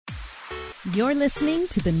You're listening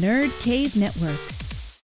to the Nerd Cave Network.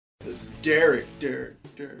 This is Derek.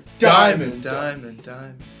 Diamond.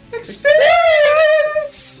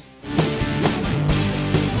 Experience!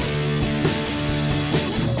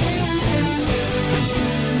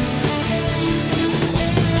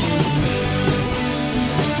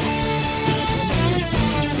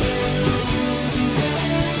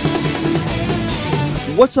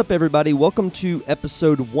 What's up, everybody? Welcome to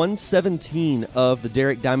episode 117 of the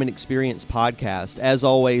Derek Diamond Experience podcast. As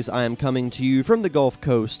always, I am coming to you from the Gulf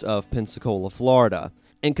Coast of Pensacola, Florida.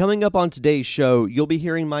 And coming up on today's show, you'll be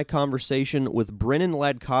hearing my conversation with Brennan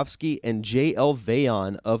Ladkovsky and J.L.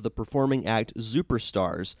 Vayon of the performing act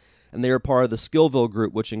ZOOperstars. And they are part of the Skillville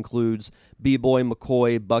group, which includes B-Boy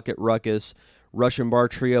McCoy, Bucket Ruckus, Russian Bar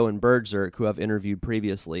Trio, and Berserk, who I've interviewed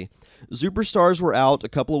previously. ZOOperstars were out a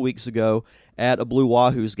couple of weeks ago at a Blue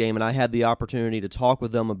Wahoos game, and I had the opportunity to talk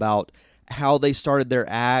with them about how they started their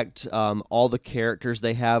act, all the characters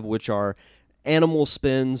they have, which are animal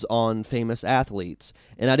spins on famous athletes.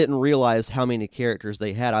 And I didn't realize how many characters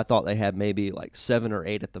they had. I thought they had maybe like 7 or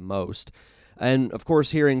 8 at the most. And, of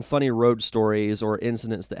course, hearing funny road stories or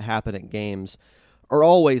incidents that happen at games are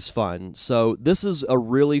always fun. So this is a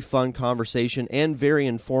really fun conversation and very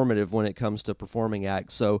informative when it comes to performing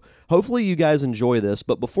acts. So hopefully you guys enjoy this.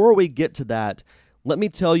 But before we get to that, let me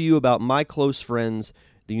tell you about my close friends,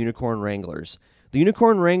 the Unicorn Wranglers. The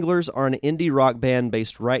Unicorn Wranglers are an indie rock band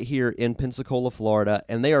based right here in Pensacola, Florida,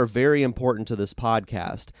 and they are very important to this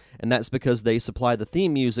podcast. And that's because they supply the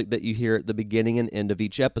theme music that you hear at the beginning and end of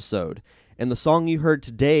each episode. And the song you heard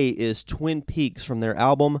today is Twin Peaks from their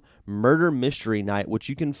album Murder Mystery Night, which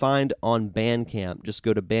you can find on Bandcamp. Just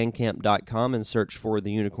go to bandcamp.com and search for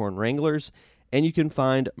the Unicorn Wranglers, and you can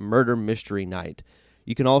find Murder Mystery Night.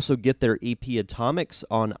 You can also get their EP Atomics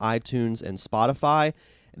on iTunes and Spotify.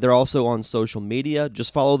 They're also on social media.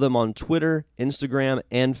 Just follow them on Twitter, Instagram,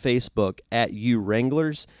 and Facebook at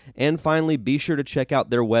UWranglers. And finally, be sure to check out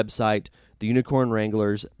their website,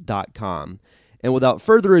 theunicornwranglers.com. And without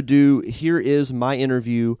further ado, here is my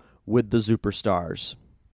interview with the ZOOperstars.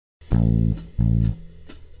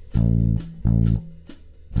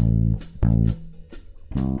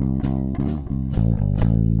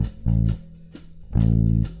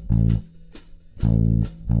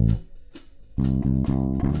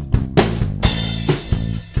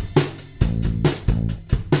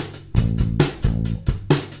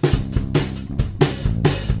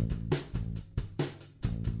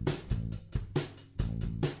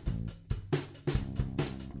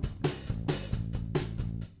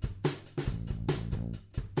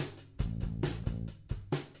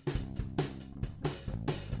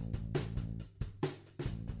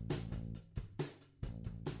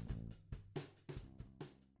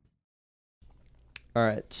 All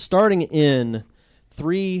right, starting in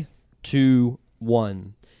 3, 2,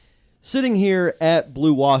 1. Sitting here at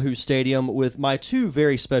Blue Wahoo Stadium with my two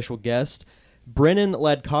very special guests, Brennan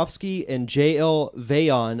Ladkovsky and J.L.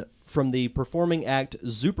 Vayon from the performing act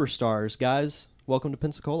ZOOperstars. Guys, welcome to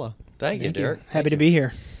Pensacola. Thank you, Derek. Happy to be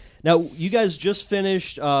here. Now, you guys just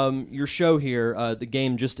finished your show here. The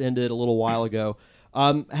game just ended a little while ago.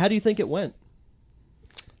 How do you think it went?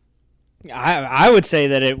 I would say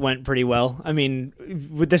that it went pretty well. I mean,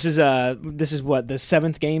 this is what, the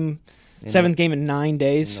seventh game in 9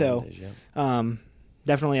 days.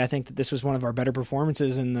 Definitely, I think that this was one of our better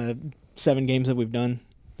performances in the 7 games that we've done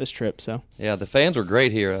this trip. So yeah, the fans were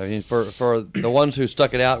great here. I mean, for the ones who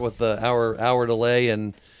stuck it out with the hour delay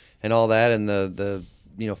and all that, and the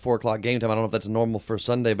 4 o'clock game time. I don't know if that's normal for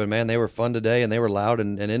Sunday, but man, they were fun today and they were loud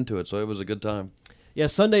and into it. So it was a good time. Yeah,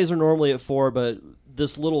 Sundays are normally at 4, but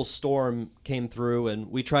this little storm came through, and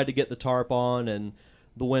we tried to get the tarp on, and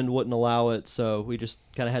the wind wouldn't allow it, so we just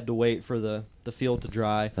kind of had to wait for the field to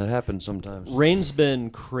dry. That happens sometimes. Rain's been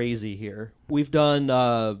crazy here. We've done,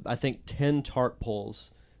 I think, 10 tarp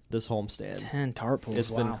pulls this homestand. 10 tarp pulls, It's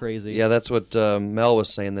been crazy. Yeah, that's what Mel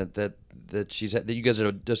was saying, that she's had, that you guys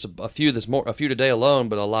had just a few today alone,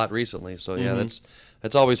 but a lot recently. So yeah,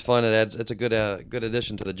 that's always fun. It's a good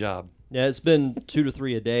addition to the job. Yeah, it's been 2 to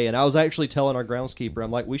 3 a day, and I was actually telling our groundskeeper,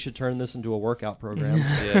 I'm like, we should turn this into a workout program.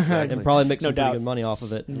 Yeah, exactly. And probably make some pretty good money off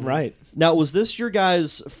of it. Right. Now, was this your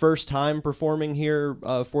guys' first time performing here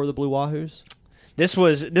for the Blue Wahoos? This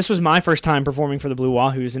was my first time performing for the Blue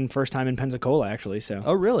Wahoos and first time in Pensacola, actually. So.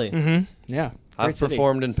 Oh, really? Mm-hmm. Yeah. I've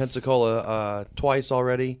performed in Pensacola twice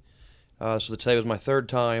already. So today was my 3rd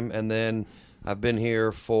time, and then I've been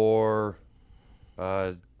here for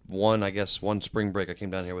one spring break. I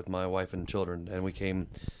came down here with my wife and children, and we came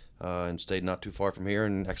and stayed not too far from here.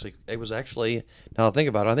 And actually, it was now I think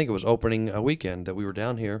about it, I think it was opening weekend that we were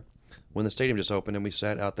down here. when the stadium just opened, and we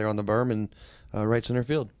sat out there on the berm and right center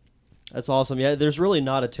field. That's awesome. Yeah, there's really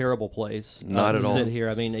not a terrible place Not at to all. sit here.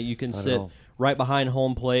 I mean, you can Not at sit all. right behind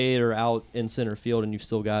home plate or out in center field, and you've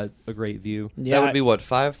still got a great view. Yeah, That would be what,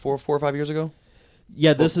 4 or 5 years ago?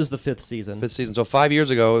 Yeah, this is the fifth season. Fifth season. So 5 years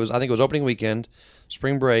ago, I think it was opening weekend,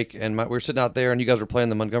 spring break, and we were sitting out there, and you guys were playing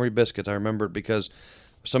the Montgomery Biscuits. I remember it because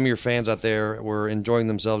some of your fans out there were enjoying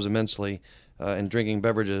themselves immensely and drinking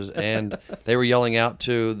beverages, and they were yelling out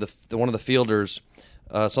to one of the fielders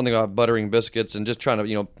something about buttering biscuits and just trying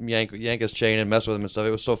to yank his chain and mess with him and stuff.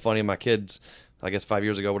 It was so funny. My kids, I guess 5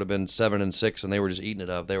 years ago, would have been 7 and 6, and they were just eating it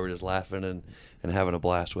up. They were just laughing and having a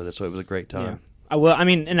blast with it. So it was a great time. Well, I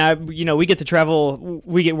mean, and we get to travel.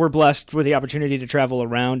 We're blessed with the opportunity to travel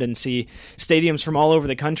around and see stadiums from all over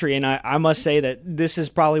the country. And I must say that this is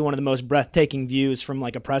probably one of the most breathtaking views from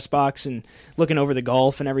like a press box and looking over the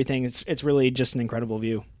Gulf and everything. It's really just an incredible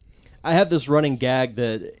view. I have this running gag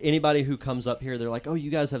that anybody who comes up here, they're like, "Oh, you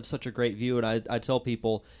guys have such a great view," and I tell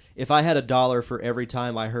people, if I had $1 for every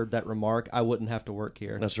time I heard that remark, I wouldn't have to work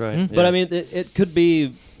here. That's right. Mm-hmm. But I mean, it could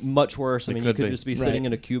be much worse. I mean, you could could be. just be sitting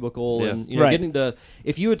in a cubicle and Right. getting to.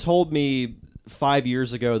 If you had told me 5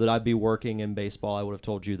 years ago that I'd be working in baseball, I would have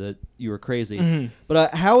told you that you were crazy. Mm-hmm.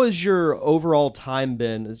 But how has your overall time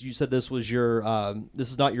been? As you said, this was this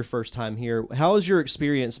is not your first time here. How has your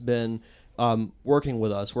experience been working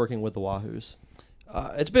with the Wahoos?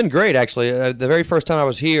 It's been great, actually. The very first time I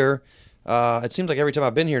was here, it seems like every time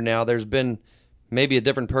I've been here now, there's been maybe a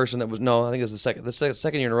different person that was. No, I think it's the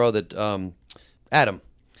second year in a row that Adam.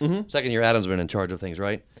 Mm-hmm. Second year, Adam's been in charge of things,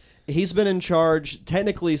 right? He's been in charge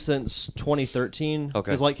technically since 2013. Okay.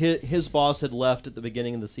 Because like his boss had left at the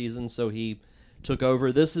beginning of the season, so he took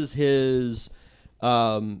over. This is his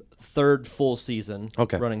third full season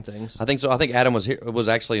running things. I think so. I think Adam was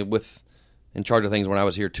actually in charge of things when I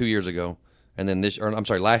was here 2 years ago, and then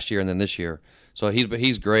last year, and then this year. So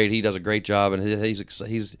he's great. He does a great job, and he's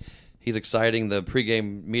exciting. The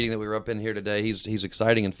pregame meeting that we were up in here today, he's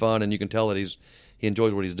exciting and fun, and you can tell that he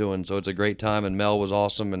enjoys what he's doing. So it's a great time, and Mel was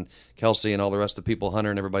awesome, and Kelsey and all the rest of the people, Hunter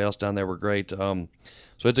and everybody else down there were great. So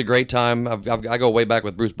it's a great time. I go way back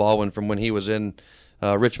with Bruce Baldwin from when he was in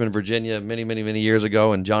Richmond, Virginia, many, many, many years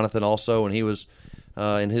ago, and Jonathan also when he was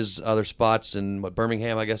in his other spots in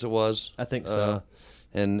Birmingham, I guess it was. I think so.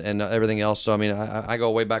 And everything else. So I mean, I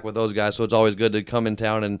go way back with those guys. So it's always good to come in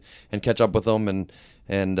town and catch up with them.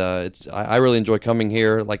 And I really enjoy coming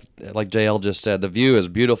here. Like JL just said, the view is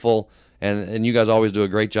beautiful, and you guys always do a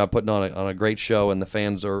great job putting on a great show, and the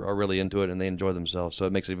fans are really into it and they enjoy themselves. So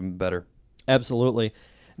it makes it even better. Absolutely.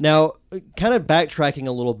 Now, kind of backtracking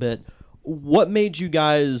a little bit, what made you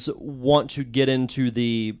guys want to get into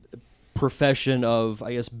the profession of,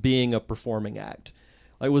 I guess, being a performing act?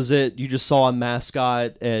 Like, was it you just saw a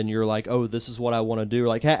mascot and you're like, oh, this is what I want to do?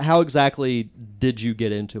 Like, how exactly did you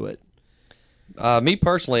get into it? Me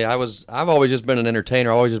personally, I've always just been an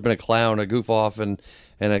entertainer. I've always just been a clown, a goof off, and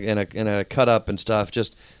a cut up and stuff.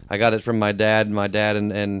 Just I got it from my dad,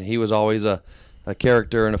 and he was always a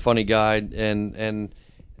character and a funny guy, and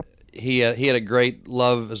he had a great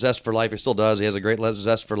zest for life. He still does. He has a great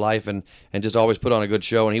zest for life, and just always put on a good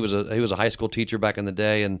show. And he was a high school teacher back in the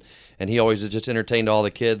day, and he always just entertained all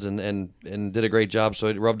the kids and did a great job. So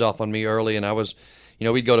it rubbed off on me early, and I was,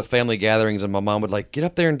 we'd go to family gatherings, and my mom would like, get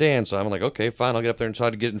up there and dance. So I'm like, okay, fine, I'll get up there and try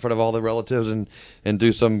to get in front of all the relatives and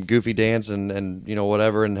do some goofy dance and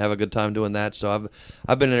whatever, and have a good time doing that. So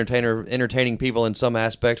I've been an entertaining people in some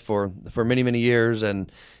aspect for many, many years, and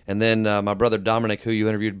then my brother Dominic, who you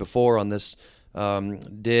interviewed before on this,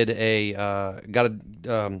 did a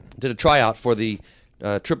tryout for the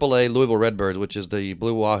AAA Louisville Redbirds, which is the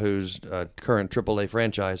Blue Wahoo's current AAA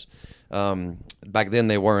franchise. Back then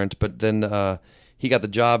they weren't, but then he got the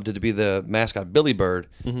job to be the mascot Billy Bird,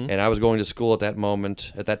 and I was going to school at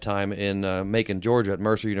that time in Macon, Georgia, at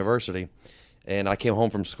Mercer University. And I came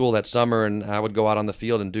home from school that summer, and I would go out on the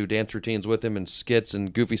field and do dance routines with him and skits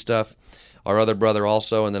and goofy stuff. Our other brother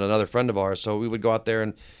also, and then another friend of ours. So we would go out there,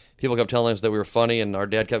 and people kept telling us that we were funny, and our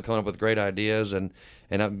dad kept coming up with great ideas. And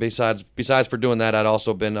besides for doing that, I'd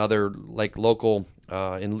also been other like local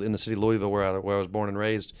in the city of Louisville, where I was born and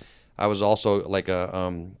raised. I was also like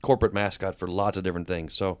a corporate mascot for lots of different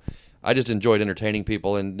things. So I just enjoyed entertaining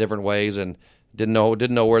people in different ways, and didn't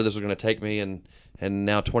know where this was going to take me. And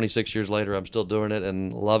now 26 years later, I'm still doing it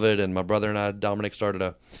and love it. And my brother and I, Dominic, started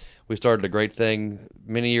a great thing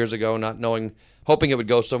many years ago, hoping it would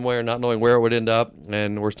go somewhere, not knowing where it would end up.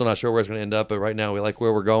 And we're still not sure where it's going to end up. But right now we like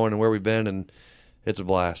where we're going and where we've been, and it's a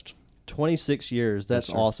blast. 26 years. That's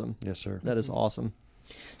Yes, sir. awesome. Yes, sir. That is awesome.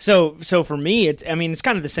 So for me, it's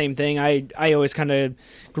kind of the same thing. I always kind of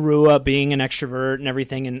grew up being an extrovert and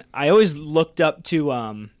everything, and I always looked up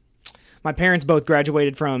to. My parents both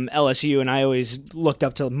graduated from LSU, and I always looked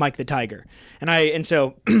up to Mike the Tiger. And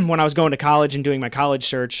so when I was going to college and doing my college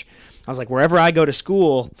search, I was like, wherever I go to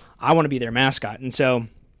school, I want to be their mascot. And so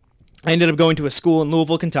I ended up going to a school in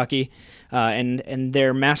Louisville, Kentucky, and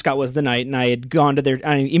their mascot was the Knight. And I had I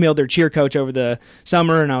emailed their cheer coach over the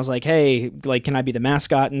summer, and I was like, hey, like, can I be the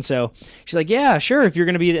mascot? And so she's like, yeah, sure. If you're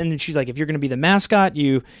going to be, and she's like, if you're going to be the mascot,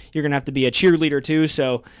 you're going to have to be a cheerleader too.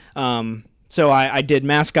 So I did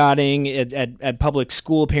mascotting at public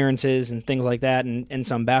school appearances and things like that, and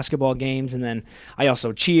some basketball games, and then I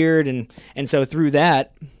also cheered, and so through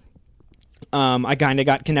that, I kind of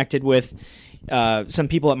got connected with some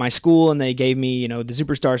people at my school, and they gave me the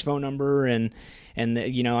ZOOperstars phone number, and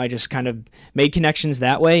I just kind of made connections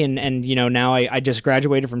that way, and now I just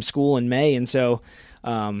graduated from school in May, and so.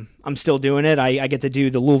 I'm still doing it. I get to do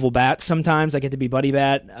the Louisville Bats sometimes. I get to be Buddy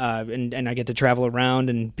Bat, and I get to travel around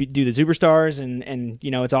and do the ZOOperstars, and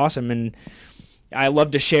it's awesome. And I love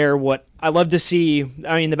to share what I love to see.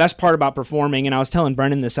 I mean, the best part about performing, and I was telling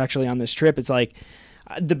Brennan this actually on this trip, it's like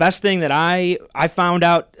the best thing that I found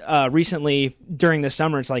out recently during the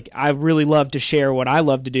summer. It's like I really love to share what I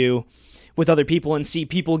love to do with other people and see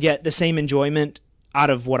people get the same enjoyment out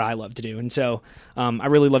of what I love to do. And so I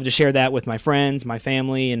really love to share that with my friends, my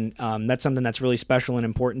family, and that's something that's really special and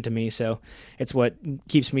important to me. So it's what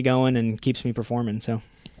keeps me going and keeps me performing. So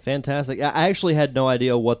fantastic. I actually had no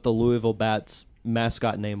idea what the Louisville Bats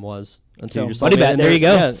mascot name was until you just Buddy Bat, there you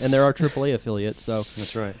go. Yeah, and they're our AAA affiliate. So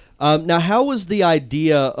That's right. Now, how was the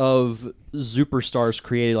idea of ZOOperstars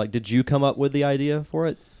created? Like, did you come up with the idea for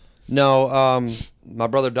it? No, my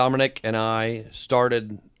brother Dominic and I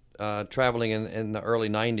started traveling in the early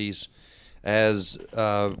 90s as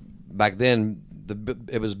back then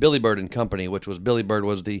it was Billy Bird and Company, which was Billy Bird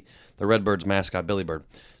was the Redbirds mascot, Billy Bird.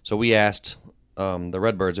 So we asked the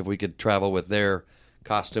Redbirds if we could travel with their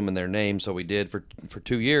costume and their name, so we did for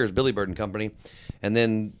 2 years, Billy Bird and Company. And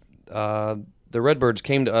then the Redbirds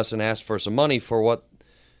came to us and asked for some money for what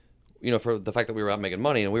for the fact that we were out making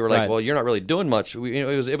money, and we were like, right. well, you're not really doing much.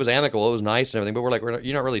 It was amicable, it was nice and everything, but we're like,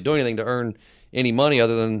 you're not really doing anything to earn any money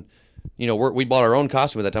other than, we bought our own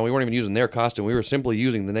costume at that time. We weren't even using their costume. We were simply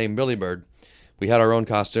using the name Billy Bird. We had our own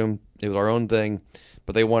costume. It was our own thing,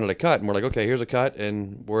 but they wanted a cut, and we're like, okay, here's a cut,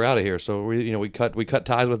 and we're out of here. So we cut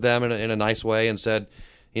ties with them in a nice way and said,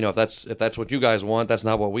 if that's what you guys want, that's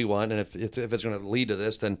not what we want. And if it's going to lead to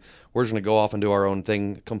this, then we're just going to go off and do our own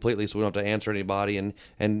thing completely, so we don't have to answer anybody and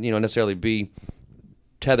necessarily be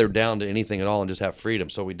tethered down to anything at all and just have freedom.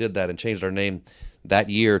 So we did that and changed our name that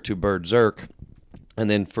year to Bird Zirk. And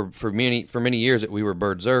then for many years we were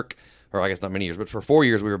Bird Zirk, or I guess not many years, but for 4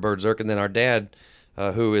 years we were Bird Zirk. And then our dad,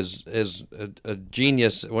 who is a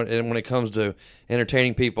genius when it comes to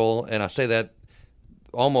entertaining people, and I say that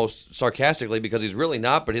almost sarcastically because he's really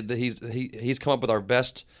not, but he's come up with our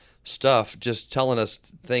best stuff, just telling us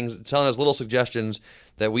little suggestions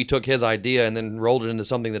that we took his idea and then rolled it into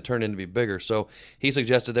something that turned into be bigger. So he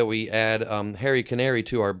suggested that we add Harry Canary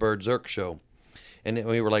to our Bird Zirk show. And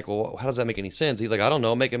we were like, well, how does that make any sense? He's like, I don't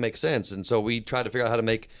know, make it make sense. And so we tried to figure out how to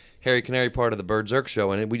make Harry Canary part of the Bird Zirk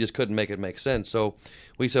show, and we just couldn't make it make sense. So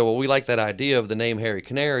we said, well, we like that idea of the name Harry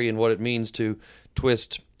Canary and what it means to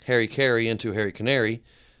twist Harry Carey into Harry Canary.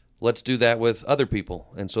 Let's do that with other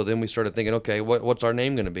people. And so then we started thinking, okay, what's our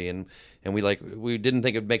name going to be? And we didn't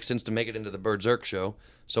think it would make sense to make it into the Bird Zirk show.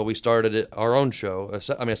 So we started our own show,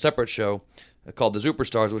 a separate show called the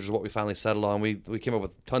ZOOperstars, which is what we finally settled on. We came up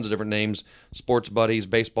with tons of different names: sports buddies,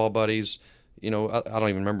 baseball buddies. I don't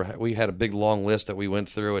even remember. We had a big long list that we went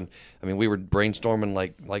through, and we were brainstorming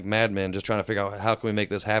like madmen, just trying to figure out how can we make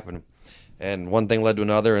this happen. And one thing led to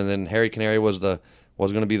another, and then Harry Canary was going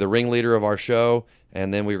to be the ringleader of our show.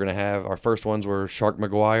 And then we were going to have our first ones were Shark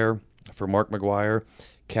McGuire for Mark McGuire,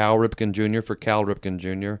 Cal Ripken Jr. for Cal Ripken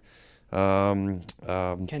Jr.,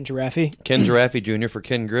 Ken Giraffe Jr. for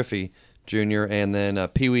Ken Griffey Jr., and then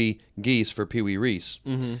Pee Wee Geese for Pee Wee Reese.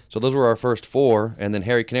 Mm-hmm. So those were our first four, and then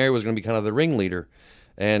Harry Canary was going to be kind of the ringleader.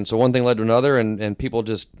 And so one thing led to another, and people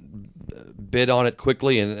just bid on it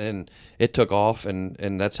quickly, and it took off,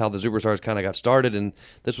 and that's how the ZOOperstars kind of got started. And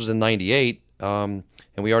this was in '98, and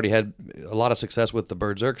we already had a lot of success with the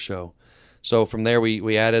Bird Zirk show. So from there,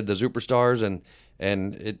 we added the ZOOperstars,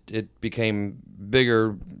 and it became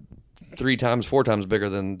bigger, 3 times, 4 times bigger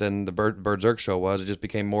than the Bird Zirk show was. It just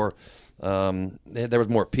became more. There was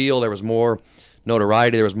more appeal. There was more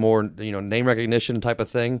notoriety. There was more name recognition type of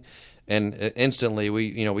thing. And instantly,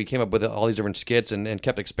 we came up with all these different skits and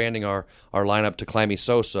kept expanding our lineup to Clammy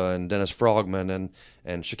Sosa and Dennis Frogman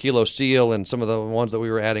and Shaquille O'Seal and some of the ones that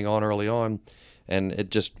we were adding on early on. And it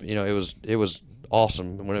just, it was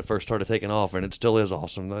awesome when it first started taking off, and it still is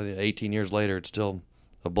awesome. 18 years later, it's still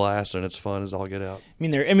a blast, and it's fun as all get out.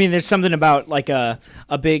 There's something about like a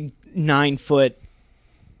big 9-foot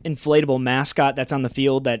inflatable mascot that's on the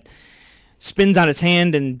field that spins on its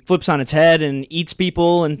hand and flips on its head and eats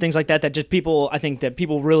people and things like that. I think that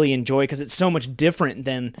people really enjoy because it's so much different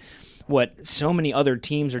than what so many other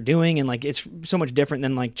teams are doing, and like it's so much different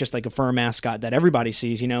than like just like a fur mascot that everybody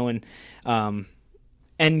sees, and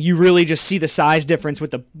you really just see the size difference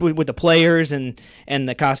with the players and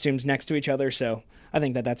the costumes next to each other. So I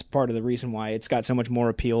think that's part of the reason why it's got so much more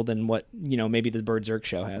appeal than what maybe the Bird Zerk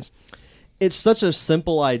show has. It's such a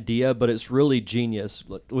simple idea, but it's really genius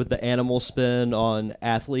with the animal spin on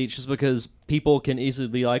athletes, just because people can easily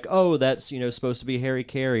be like, oh, that's supposed to be Harry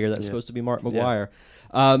Carey, or that's supposed to be Mark McGuire.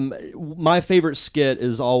 Yeah. My favorite skit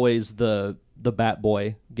is always the Bat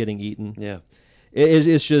Boy getting eaten. Yeah.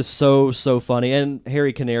 It's just so funny. And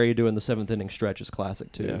Harry Canary doing the 7th inning stretch is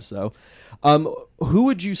classic too. Yeah. So who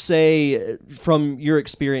would you say, from your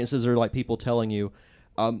experiences or like people telling you,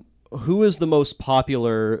 who is the most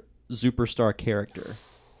popular ZOOperstar character,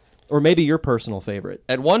 or maybe your personal favorite?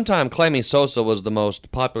 At one time, Clammy Sosa was the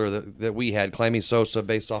most popular that we had. Clammy Sosa,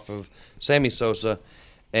 based off of Sammy Sosa,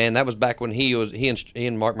 and that was back when he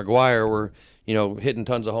and Mark McGuire were hitting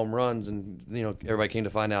tons of home runs, and everybody came to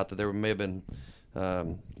find out that there may have been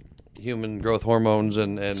human growth hormones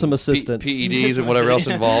and some assistance, PEDs and whatever else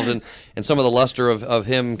involved, and some of the luster of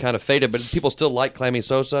him kind of faded, but people still like Clammy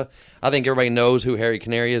Sosa. I think everybody knows who Harry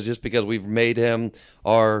Canary is just because we've made him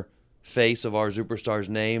our face of our ZOOperstars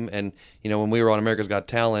name. And when we were on America's Got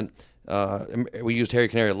Talent, we used Harry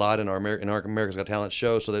Canary a lot in our America's Got Talent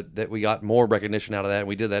show, so that we got more recognition out of that, and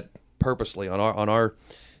we did that purposely on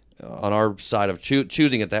our side of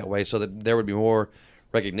choosing it that way, so that there would be more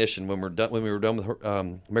recognition when we were done with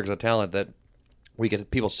America's Got Talent, that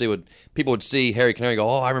people would see Harry Canary, go,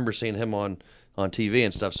 oh, I remember seeing him on TV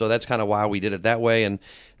and stuff. So that's kind of why we did it that way. And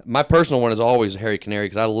my personal one is always Harry Canary,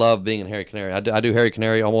 because I love being in Harry Canary. I do Harry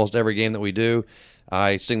Canary almost every game that we do.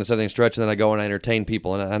 I sing the 7th inning stretch, and then I go and I entertain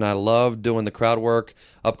people. And I love doing the crowd work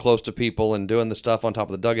up close to people and doing the stuff on top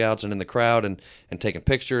of the dugouts and in the crowd and taking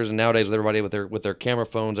pictures. And nowadays with everybody with their camera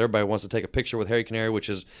phones, everybody wants to take a picture with Harry Canary, which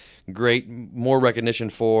is great. More recognition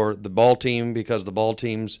for the ball team, because the ball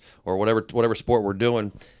teams, or whatever sport we're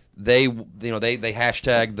doing, they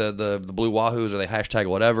hashtag the Blue Wahoos, or they hashtag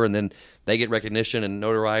whatever, and then they get recognition and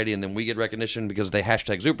notoriety, and then we get recognition because they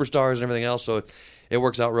hashtag ZOOperstars and everything else. So it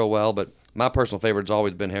works out real well. But my personal favorite has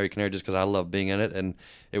always been Harry Canary, just because I love being in it, and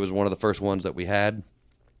it was one of the first ones that we had.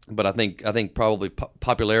 But I think probably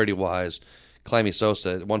popularity wise, Clammy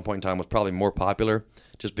Sosa at one point in time was probably more popular,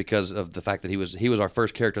 just because of the fact that he was our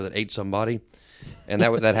first character that ate somebody. And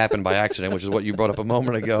that happened by accident, which is what you brought up a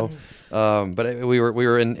moment ago. But we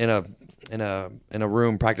were in a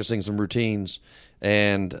room practicing some routines,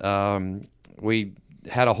 and we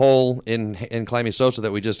had a hole in Clammy Sosa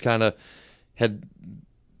that we just kind of had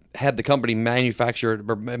the company manufacture it,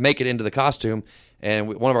 or make it into the costume. And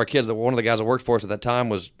one of the guys that worked for us at that time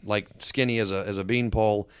was like skinny as a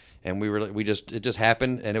beanpole, and it just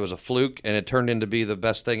happened, and it was a fluke, and it turned into be the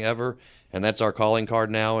best thing ever. And that's our calling card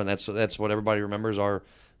now, and that's what everybody remembers our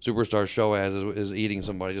ZOOperstars show as, is eating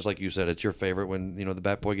somebody. Just like you said, it's your favorite when the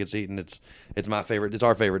Bat Boy gets eaten. It's my favorite. It's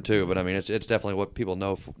our favorite too. But I mean, it's definitely what people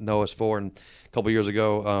know us for. And a couple years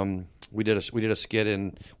ago, we did a skit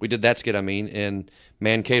in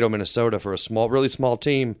Mankato, Minnesota, for a really small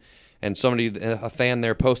team, and a fan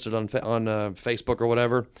there posted on Facebook or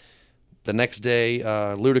whatever. The next day,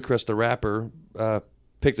 Ludacris the rapper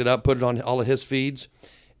picked it up, put it on all of his feeds.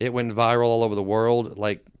 It went viral all over the world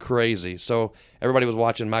like crazy. So everybody was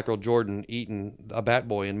watching Michael Jordan eating a Bat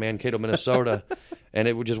Boy in Mankato, Minnesota, and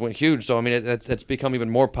it just went huge. So I mean, it's become even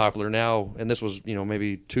more popular now. And this was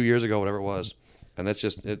maybe 2 years ago, whatever it was. And that's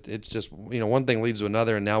just it's just one thing leads to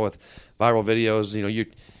another. And now with viral videos,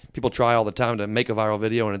 people try all the time to make a viral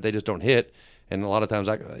video, and they just don't hit. And a lot of times,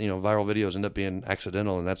 viral videos end up being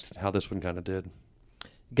accidental, and that's how this one kind of did.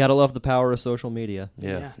 Gotta love the power of social media.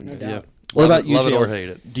 Yeah, no doubt. Yeah. What about you, love it Jill? or hate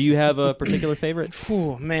it? Do you have a particular favorite?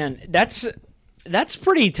 Oh man, that's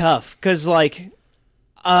pretty tough, because like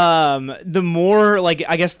the more, like,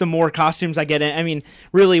 I guess the more costumes I get in, I mean,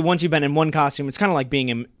 really, once you've been in one costume, it's kind of like being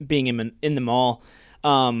in them all.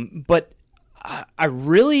 But I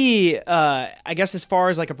really, I guess as far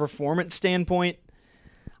as like a performance standpoint,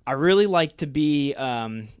 I really like to be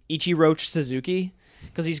Ichirochi Suzuki,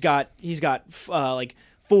 because he's got like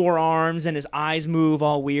forearms and his eyes move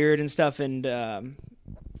all weird and stuff. And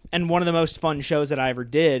one of the most fun shows that I ever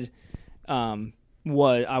did I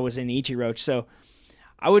was in Ichiroach. So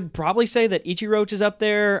I would probably say that Ichiroach is up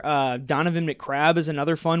there. Donovan McCrab is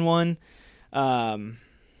another fun one. I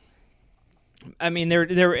mean,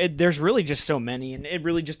 there's really just so many, and it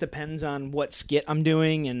really just depends on what skit I'm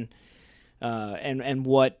doing and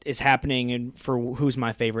what is happening and for who's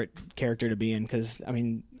my favorite character to be in. Because I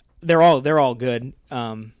mean, they're all good.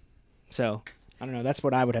 So I don't know. That's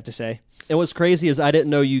what I would have to say. And what's crazy is I didn't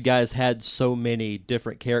know you guys had so many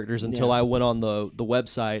different characters until I went on the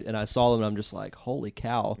website and I saw them, and I'm just like, holy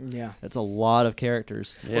cow. Yeah. That's a lot of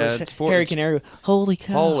characters. Yeah, it's Harry Canary. Holy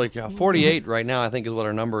cow. Holy cow. 48 right now, I think, is what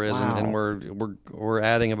our number is. Wow. And we're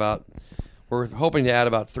adding we're hoping to add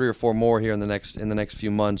about 3 or 4 more here in the next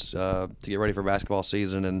few months to get ready for basketball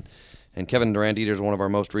season. And Kevin Durant Eater is one of our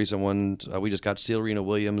most recent ones. We just got Serena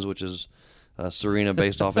Williams, which is Serena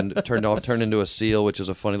based off and turned into a seal, which is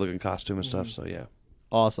a funny looking costume and stuff. So yeah,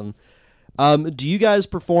 awesome. Do you guys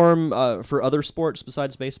perform for other sports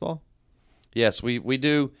besides baseball? Yes, we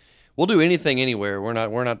do. We'll do anything anywhere. We're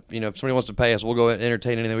not. If somebody wants to pay us, we'll go and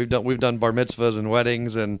entertain anything. We've done bar mitzvahs and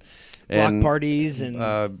weddings and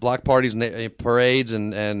block parties and parades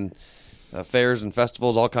and fairs and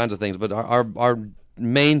festivals, all kinds of things. But our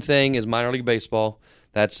main thing is minor league baseball.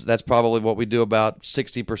 That's probably what we do, about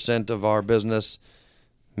 60% of our business,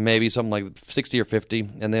 maybe something like 60 or 50.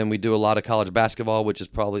 And then we do a lot of college basketball, which is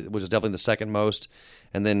definitely the second most.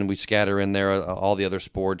 And then we scatter in there all the other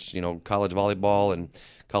sports, college volleyball and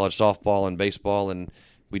college softball and baseball. And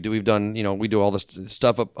we do all this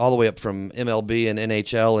stuff all the way up from MLB and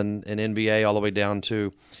NHL and NBA all the way down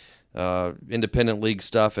to independent league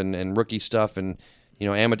stuff and rookie stuff and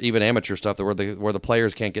even amateur stuff where the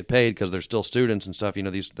players can't get paid because they're still students and stuff.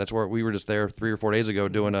 That's where we were just there 3 or 4 days ago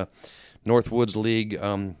doing a Northwoods League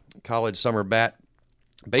college summer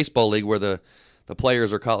baseball league where the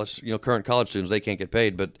players are current college students. They can't get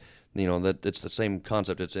paid, but that it's the same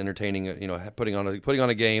concept. It's entertaining. Putting on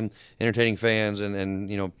a game, entertaining fans,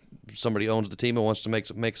 and somebody owns the team and wants to make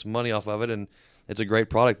some money off of it, and it's a great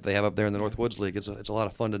product they have up there in the Northwoods League. It's a lot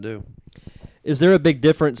of fun to do. Is there a big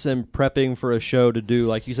difference in prepping for a show to do?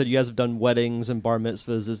 Like you said, you guys have done weddings and bar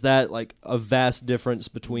mitzvahs. Is that like a vast difference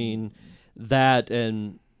between that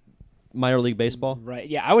and minor league baseball? Right.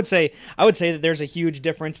 Yeah, I would say that there's a huge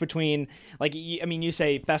difference between, like, you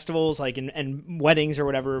say festivals and weddings or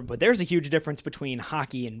whatever, but there's a huge difference between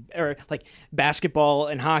hockey or like basketball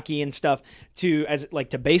and hockey and stuff to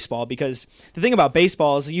baseball, because the thing about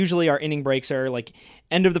baseball is usually our inning breaks are like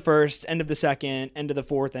end of the first, end of the second, end of the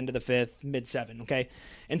fourth, end of the fifth, mid-7, okay?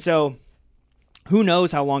 And so who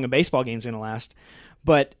knows how long a baseball game's going to last,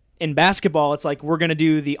 but in basketball, it's like we're going to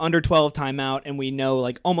do the under 12 timeout, and we know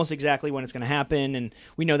like almost exactly when it's going to happen, and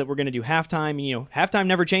we know that we're going to do halftime. Halftime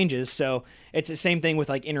never changes, so it's the same thing with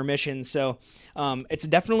like intermission. So it's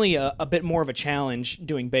definitely a bit more of a challenge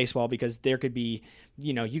doing baseball, because there could be,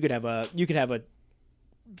 you could have a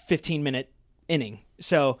 15-minute inning.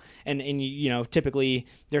 So and typically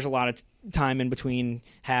there's a lot of time in between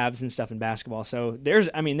halves and stuff in basketball. So there's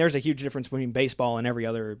a huge difference between baseball and every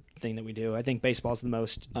other thing that we do. I think baseball's the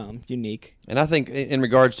most unique. And I think in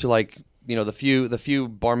regards to the few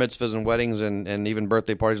bar mitzvahs and weddings and even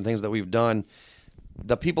birthday parties and things that we've done,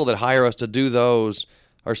 the people that hire us to do those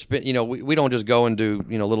are we don't just go and do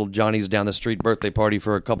little Johnny's down the street birthday party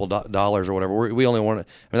for a couple dollars or whatever. We only want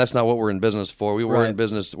to. That's not what we're in business for. We're in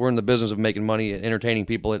business. We're in the business of making money, entertaining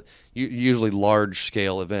people at usually large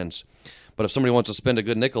scale events. But if somebody wants to spend a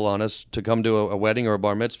good nickel on us to come to a wedding or a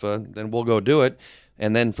bar mitzvah, then we'll go do it.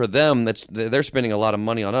 And then for them, they're spending a lot of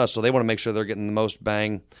money on us, so they want to make sure they're getting the most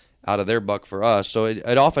bang out of their buck for us. So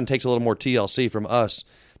it often takes a little more TLC from us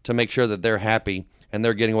to make sure that they're happy and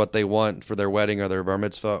they're getting what they want for their wedding or their bar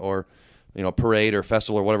mitzvah or parade or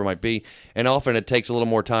festival or whatever it might be. And often it takes a little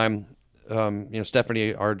more time.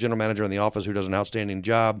 Stephanie, our general manager in the office, who does an outstanding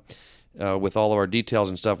job with all of our details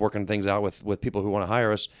and stuff, working things out with people who want to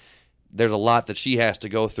hire us. There's a lot that she has to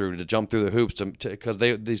go through to jump through the hoops because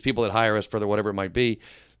these people that hire us for whatever it might be,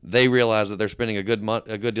 they realize that they're spending a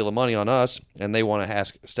good deal of money on us, and they want to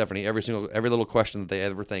ask Stephanie every little question that they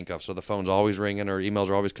ever think of. So the phone's always ringing, or emails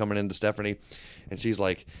are always coming in to Stephanie, and she's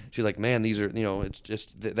like, man, these are it's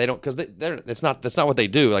just they don't, because that's not what they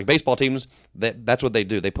do. Like baseball teams, that's what they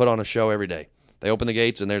do. They put on a show every day. They open the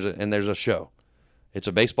gates and there's a show. It's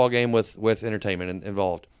a baseball game with entertainment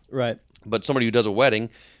involved. Right. But somebody who does a wedding.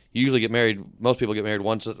 You usually get married. Most people get married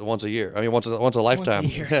once a year. I mean, once a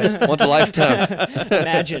lifetime. Once a lifetime.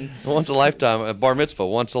 Imagine. Once a lifetime. A bar mitzvah.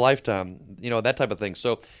 Once a lifetime. that type of thing.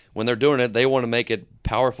 So when they're doing it, they want to make it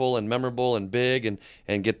powerful and memorable and big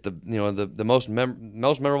and get the the most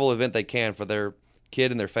memorable event they can for their kid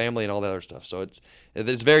and their family and all that other stuff. So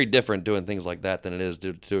it's very different doing things like that than it is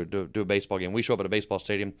to do a baseball game. We show up at a baseball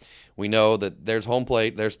stadium, we know that there's home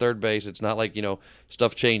plate, there's third base. It's not like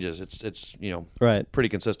stuff changes. It's right, pretty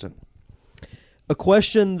consistent. A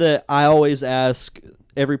question that I always ask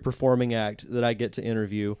every performing act that I get to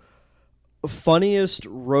interview: funniest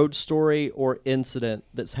road story or incident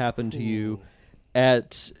that's happened to you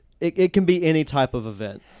at it can be any type of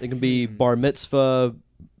event. It can be bar mitzvah,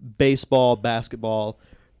 baseball, basketball.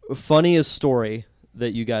 Funniest story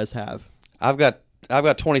that you guys have? I've got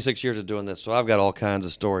 26 years of doing this, so I've got all kinds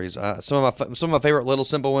of stories. Some of my favorite little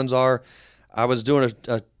simple ones are, I was doing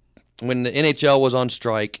when the NHL was on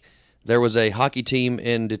strike. There was a hockey team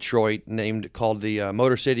in Detroit called the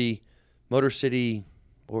Motor City. What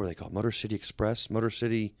were they called? Motor City Express, Motor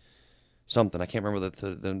City something. I can't remember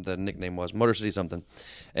the nickname was. Motor City something.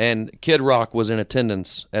 And Kid Rock was in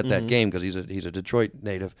attendance at that game because he's a Detroit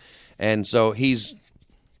native, and so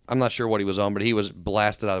I'm not sure what he was on, but he was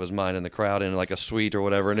blasted out of his mind in the crowd in like a suite or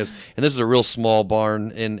whatever. And this is a real small barn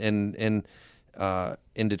in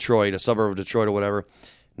Detroit, a suburb of Detroit or whatever.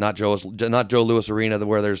 Not Joe Louis Arena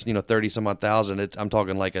where there's 30 some odd thousand. I'm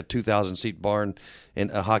talking like a 2,000 seat barn in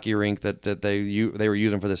a hockey rink that they were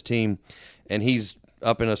using for this team, and he's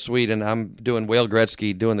up in a suite, and I'm doing Wayne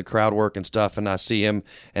Gretzky, doing the crowd work and stuff, and I see him,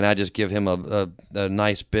 and I just give him a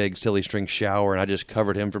nice big silly string shower, and I just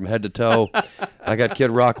covered him from head to toe. I got Kid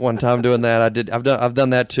Rock one time doing that. I've done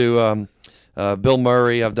that to Bill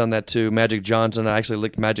Murray. I've done that to Magic Johnson. I actually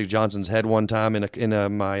licked Magic Johnson's head one time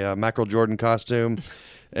in my Michael Jordan costume.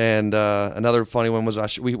 And another funny one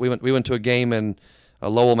was we went to a game in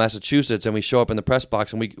Lowell, Massachusetts, and we show up in the press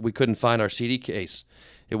box, and we couldn't find our CD case.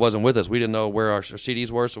 It wasn't with us. We didn't know where our CDs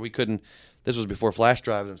were, so we couldn't. This was before flash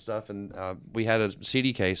drives and stuff, and we had a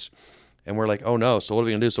CD case, and we're like, oh no! So what are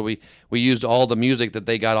we gonna do? So we used all the music that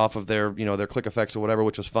they got off of their their click effects or whatever,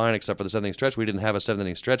 which was fine except for the 7th inning stretch. We didn't have a 7th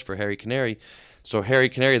inning stretch for Harry Canary, so Harry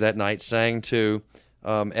Canary that night sang to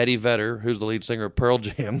Eddie Vedder, who's the lead singer of Pearl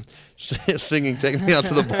Jam, singing "Take Me Out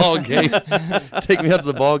to the Ball Game," "Take Me Out to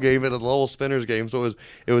the Ball Game" at the Lowell Spinners game. So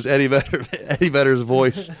it was Eddie Vedder's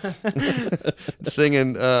voice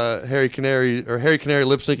singing Harry Canary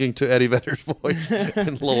lip syncing to Eddie Vedder's voice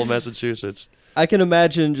in Lowell, Massachusetts. I can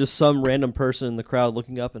imagine just some random person in the crowd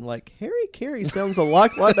looking up and like, Harry Carey sounds a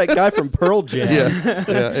lot like that guy from Pearl Jam.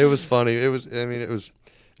 Yeah, it was funny.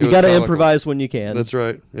 You got to improvise when you can. That's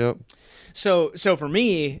right. Yep. So for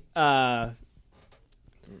me, I've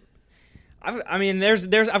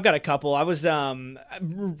got a couple. I was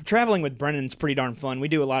traveling with Brennan's pretty darn fun. We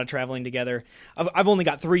do a lot of traveling together. I've only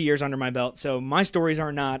got 3 years under my belt, so my stories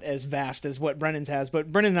are not as vast as what Brennan's has.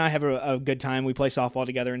 But Brennan and I have a good time. We play softball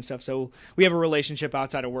together and stuff, so we have a relationship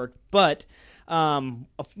outside of work. But one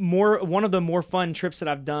of the more fun trips that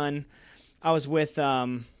I've done, I was with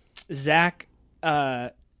Zach.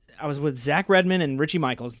 I was with Zach Redmond and Richie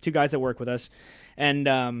Michaels, two guys that work with us, and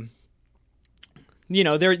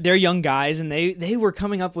they're young guys, and they were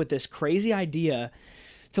coming up with this crazy idea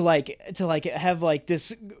to have like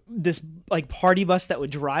this like party bus that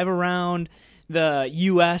would drive around the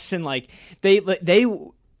U.S. and like they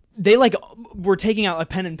like were taking out a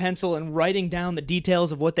pen and pencil and writing down the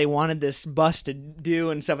details of what they wanted this bus to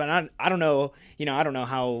do and stuff. And I don't know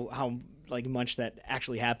how like much that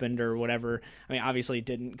actually happened or whatever. I mean, obviously it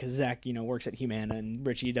didn't because Zach, works at Humana and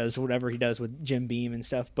Richie does whatever he does with Jim Beam and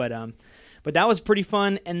stuff. But that was pretty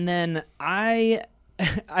fun. And then I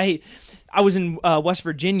was in West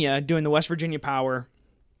Virginia doing the West Virginia Power.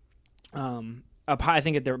 I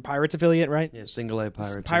think at their Pirates affiliate, right? Yeah, Single A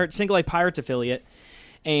Pirates. Single A Pirates affiliate.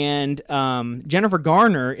 And Jennifer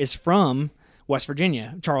Garner is from West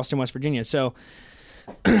Virginia, Charleston, West Virginia. So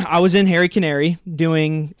I was in Harry Canary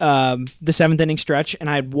doing the 7th inning stretch, and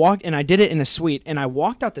I did it in a suite, and I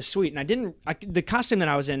walked out the suite, and the costume that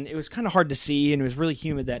I was in, it was kind of hard to see, and it was really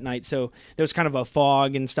humid that night, so there was kind of a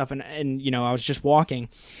fog and stuff, and I was just walking,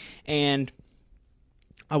 and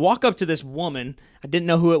I walk up to this woman, I didn't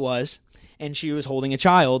know who it was, and she was holding a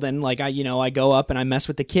child, and like I go up and I mess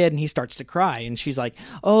with the kid, and he starts to cry, and she's like,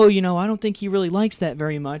 "Oh, I don't think he really likes that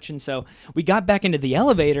very much." And so we got back into the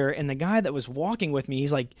elevator, and the guy that was walking with me,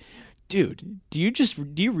 he's like, "Dude, do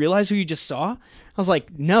you realize who you just saw?" I was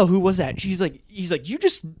like, "No, who was that?" He's like, "You were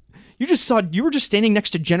just standing next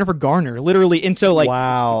to Jennifer Garner, literally." And so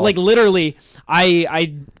wow, like literally,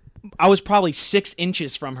 I was probably 6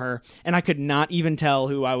 inches from her, and I could not even tell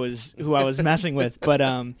who I was messing with. But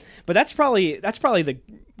that's probably the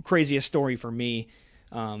craziest story for me,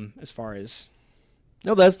 as far as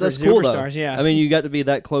No, that's for cool though. ZOOperstars, yeah. I mean, you got to be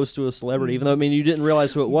that close to a celebrity, even though you didn't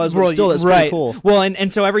realize who it was, but still, that's pretty cool. Well,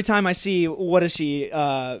 and so every time I see, what is she,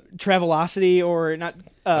 Travelocity or not?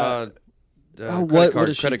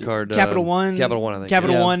 Credit card. Capital One. Capital One, I think.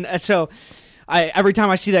 Capital One. So every time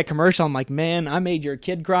I see that commercial, I'm like, man, I made your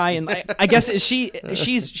kid cry. And I guess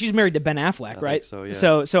she's married to Ben Affleck, right? I think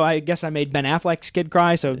so, yeah. So I guess I made Ben Affleck's kid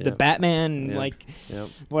cry. So the Batman,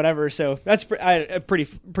 whatever. So that's a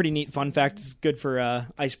pretty neat fun fact. It's good for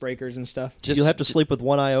icebreakers and stuff. You'll have to sleep with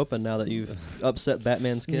one eye open now that you've upset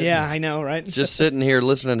Batman's kid. Yeah, I know, right? Just sitting here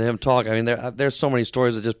listening to him talk. I mean, there's so many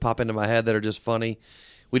stories that just pop into my head that are just funny.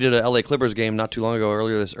 We did a LA Clippers game not too long ago,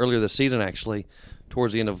 earlier this season actually,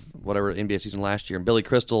 towards the end of whatever NBA season last year. And Billy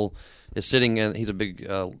Crystal is sitting, and he's a big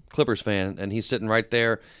Clippers fan, and he's sitting right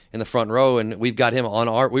there in the front row. And we've got him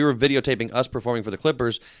on we were videotaping us performing for the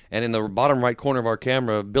Clippers, and in the bottom right corner of our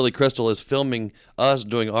camera, Billy Crystal is filming us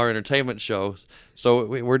doing our entertainment show. So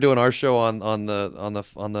we're doing our show on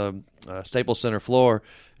the Staples Center floor,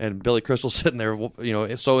 and Billy Crystal's sitting there,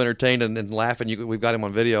 so entertained and laughing. We've got him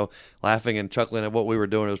on video, laughing and chuckling at what we were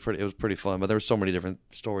doing. It was pretty fun. But there were so many different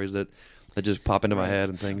stories that just pop into my head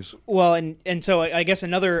and things. Well, and so I guess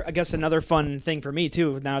another fun thing for me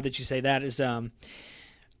too, now that you say that, is like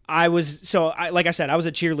I said, I was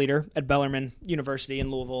a cheerleader at Bellarmine University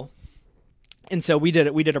in Louisville. And so we did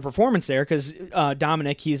a performance there because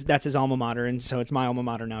Dominic, that's his alma mater, and so it's my alma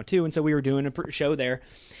mater now too. And so we were doing a show there,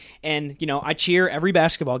 and I cheer every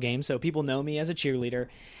basketball game, so people know me as a cheerleader.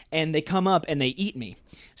 And they come up and they eat me,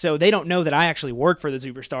 so they don't know that I actually work for the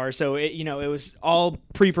ZOOperstars. So it was all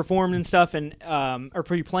pre-performed and stuff, and or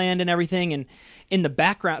pre-planned and everything. And in the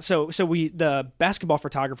background, so the basketball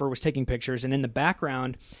photographer was taking pictures, and in the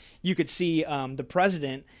background, you could see the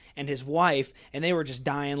president and his wife, and they were just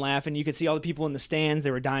dying laughing. You could see all the people in the stands;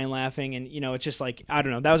 they were dying laughing, and it's just like, I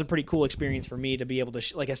don't know. That was a pretty cool experience for me to be able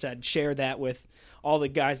to, like I said, share that with all the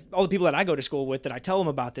guys, all the people that I go to school with, that I tell them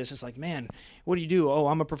about this. It's like, man, what do you do? Oh,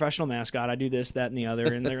 I'm a professional mascot. I do this, that, and the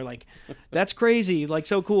other. And they're like, that's crazy, like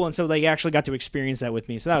so cool. And so they actually got to experience that with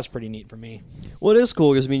me. So that was pretty neat for me. Well, it is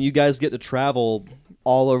cool because you guys get to travel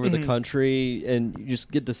all over the country, and you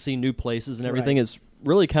just get to see new places and everything. Right. It's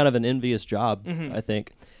really kind of an envious job, I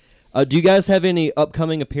think. Do you guys have any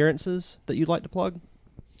upcoming appearances that you'd like to plug?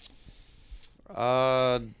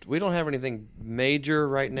 We don't have anything major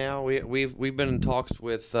right now. We've been in talks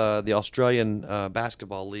with the Australian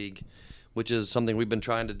Basketball League, which is something we've been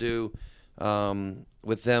trying to do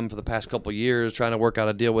with them for the past couple of years, trying to work out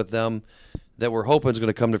a deal with them that we're hoping is going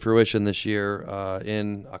to come to fruition this year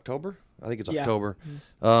in October. I think it's October.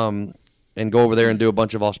 And go over there and do a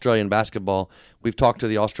bunch of Australian basketball. We've talked to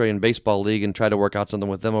the Australian Baseball League and tried to work out something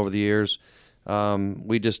with them over the years.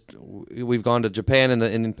 We've gone to Japan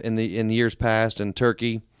in the years past, and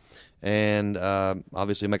Turkey, and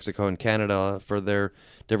obviously Mexico and Canada for their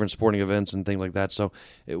different sporting events and things like that. So,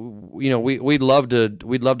 we'd love to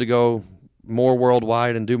go more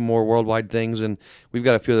worldwide and do more worldwide things, and we've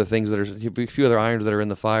got a few other irons that are in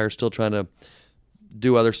the fire, still trying to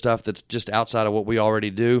do other stuff that's just outside of what we already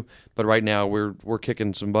do. But right now we're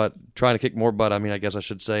kicking some butt, trying to kick more butt. I mean, I guess I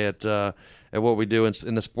should say at what we do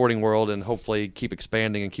in the sporting world, and hopefully keep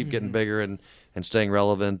expanding and keep getting bigger and staying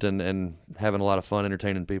relevant and having a lot of fun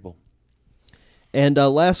entertaining people. And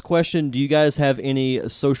last question, do you guys have any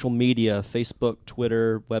social media, Facebook,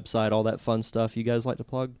 Twitter, website, all that fun stuff you guys like to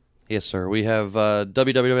plug? Yes, sir. We have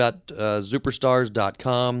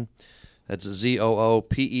www.ZOOperstars.com. That's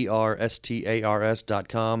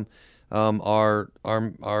ZOOperstars.com. Our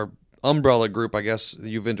umbrella group, I guess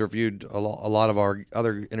you've interviewed a lot of our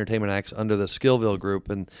other entertainment acts under the Skillville group,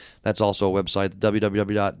 and that's also a website,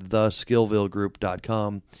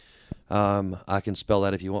 www.theskillvillegroup.com. I can spell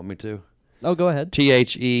that if you want me to. Oh, go ahead.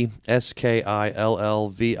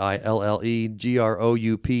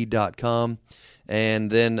 THESKILLVILLEGROUP.com. And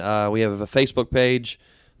then we have a Facebook page,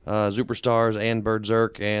 ZOOperstars and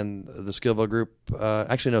Berserk and the Skillville Group.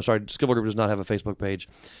 Skillville Group does not have a Facebook page,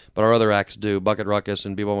 but our other acts do. Bucket Ruckus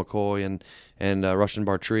and Bebo McCoy and Russian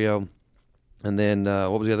Bar Trio. And then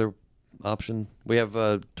what was the other option? We have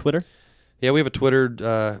Twitter. Yeah, we have a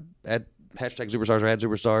Twitter at #ZOOperstars or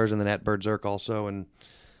 @ZOOperstars, and then @Berserk also, and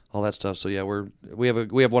all that stuff. So yeah, we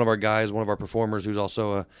have one of our guys, one of our performers, who's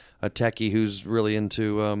also a techie who's really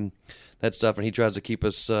into that stuff, and he tries to keep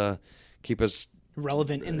us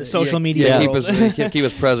relevant in the social media world. keep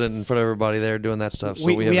us present in front of everybody there doing that stuff.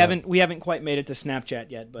 So we haven't quite made it to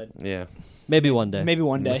Snapchat yet, but yeah, maybe one day.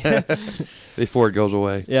 Before it goes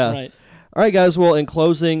away. Yeah. Right. All right, guys. Well, in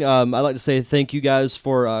closing, I'd like to say thank you guys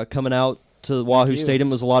for coming out to Wahoo you. Stadium.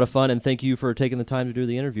 It was a lot of fun, and thank you for taking the time to do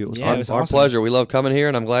the interview. It was Yeah, fun. it was Our awesome. pleasure. We love coming here,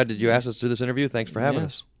 and I'm glad that you asked us to do this interview. Thanks for having Yeah.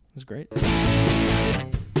 us. It was great.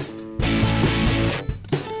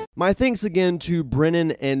 My thanks again to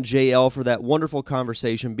Brennan and JL for that wonderful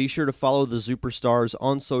conversation. Be sure to follow the ZOOperstars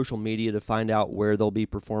on social media to find out where they'll be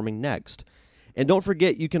performing next. And don't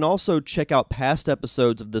forget, you can also check out past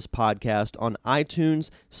episodes of this podcast on iTunes,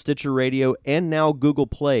 Stitcher Radio, and now Google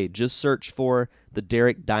Play. Just search for The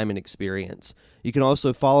Derek Diamond Experience. You can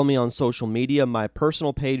also follow me on social media. My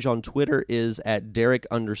personal page on Twitter is at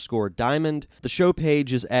Derek_Diamond. The show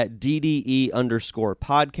page is at DDE_podcast.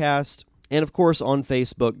 And of course, on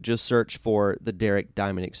Facebook, just search for The Derek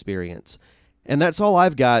Diamond Experience. And that's all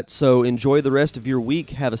I've got, so enjoy the rest of your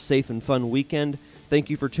week. Have a safe and fun weekend. Thank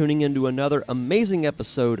you for tuning in to another amazing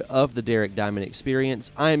episode of The Derek Diamond Experience.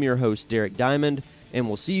 I am your host, Derek Diamond, and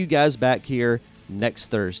we'll see you guys back here next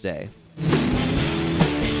Thursday.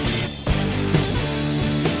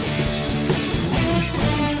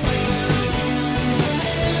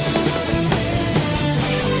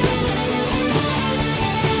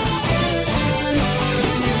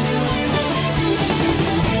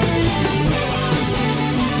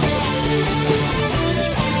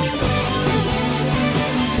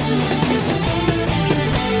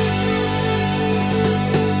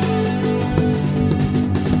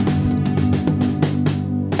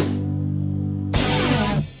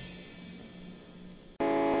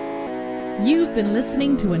 You've been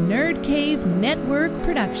listening to a Nerd Cave Network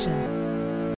production.